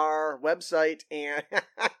visit our website and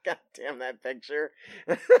God damn that picture.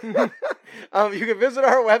 You can visit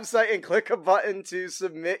our website and click a button to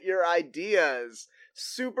submit your ideas.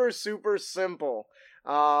 Super, super simple.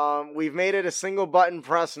 We've made it a single button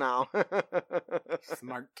press now.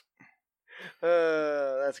 Smart.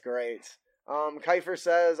 That's great. Kiefer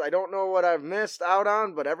says, I don't know what I've missed out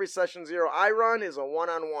on, but every Session Zero I run is a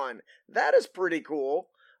one-on-one. That is pretty cool.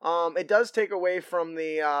 It does take away from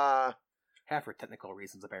the, Half for technical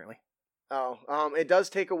reasons, apparently. It does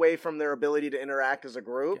take away from their ability to interact as a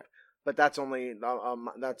group, but that's only,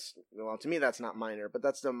 to me that's not minor, but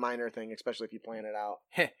that's the minor thing, especially if you plan it out.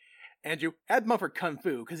 Heh. Andrew, add Mum for Kung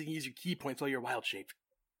Fu, because you can use your key points while you're wild shaped.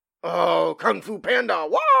 Oh, Kung Fu Panda,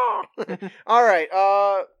 wah! Alright,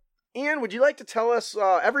 Ian, would you like to tell us,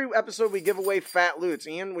 every episode we give away Fat Loots.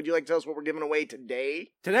 Ian, would you like to tell us what we're giving away today?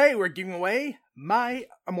 Today we're giving away My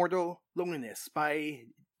Immortal Loneliness by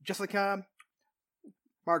Jessica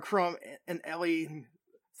Markrum and Ellie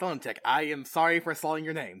Solentek. I am sorry for stalling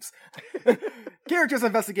your names. Characters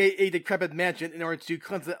investigate a decrepit mansion in order to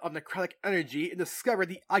cleanse it of necrotic energy and discover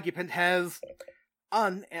the occupant has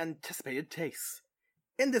unanticipated tastes.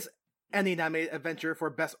 In this anime-animated adventure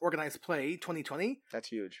for Best Organized Play 2020, That's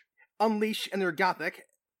huge. unleash inner gothic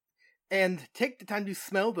and take the time to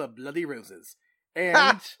smell the bloody roses.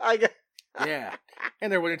 And yeah,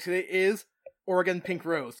 and their winner today is Oregon Pink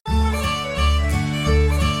Rose.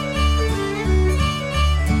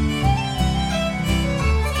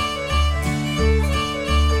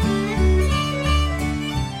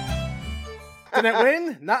 Didn't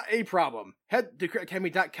win? Not a problem. Head to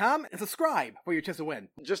CritAcademy.com and subscribe for your chance to win.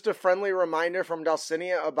 Just a friendly reminder from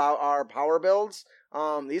Dulcinea about our power builds.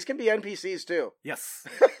 These can be NPCs too. Yes.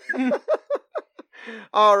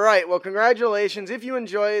 All right. Well, congratulations. If you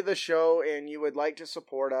enjoy the show and you would like to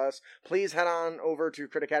support us, please head on over to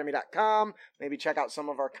CritAcademy.com. Maybe check out some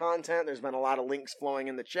of our content. There's been a lot of links flowing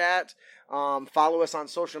in the chat. Follow us on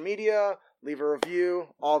social media. Leave a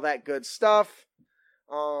review. All that good stuff.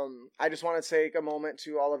 I just want to take a moment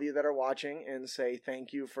to all of you that are watching and say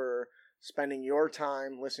thank you for spending your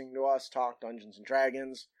time listening to us talk Dungeons and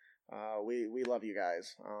Dragons. We love you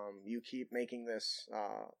guys. You keep making this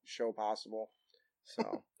show possible.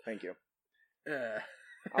 So, thank you.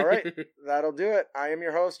 All right, that'll do it. I am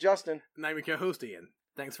your host, Justin. And I'm your co-host, Ian.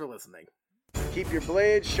 Thanks for listening. Keep your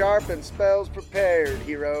blades sharp and spells prepared,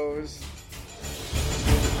 heroes.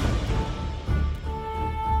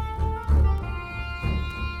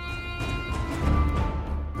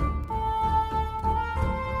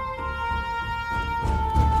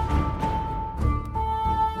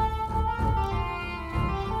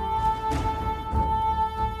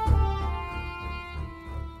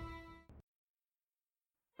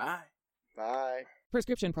 Bye. Bye.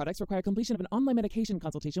 Prescription products require completion of an online medication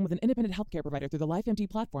consultation with an independent healthcare provider through the LifeMD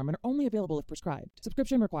platform and are only available if prescribed.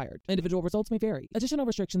 Subscription required. Individual results may vary. Additional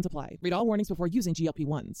restrictions apply. Read all warnings before using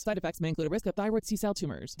GLP-1s. Side effects may include a risk of thyroid C-cell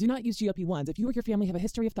tumors. Do not use GLP-1s if you or your family have a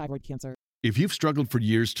history of thyroid cancer. If you've struggled for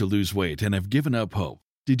years to lose weight and have given up hope,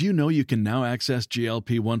 did you know you can now access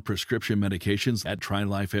GLP-1 prescription medications at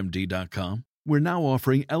TryLifeMD.com? We're now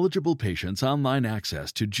offering eligible patients online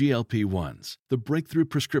access to GLP-1s, the breakthrough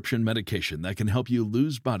prescription medication that can help you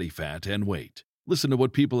lose body fat and weight. Listen to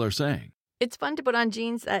what people are saying. It's fun to put on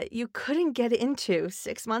jeans that you couldn't get into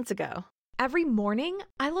 6 months ago. Every morning,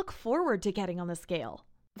 I look forward to getting on the scale.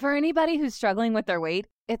 For anybody who's struggling with their weight,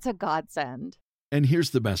 it's a godsend. And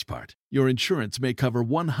here's the best part. Your insurance may cover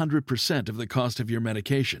 100% of the cost of your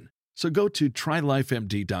medication. So go to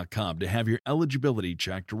TryLifeMD.com to have your eligibility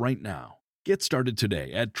checked right now. Get started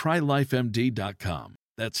today at TryLifeMD.com.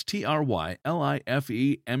 That's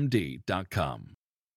TryLifeMD.com.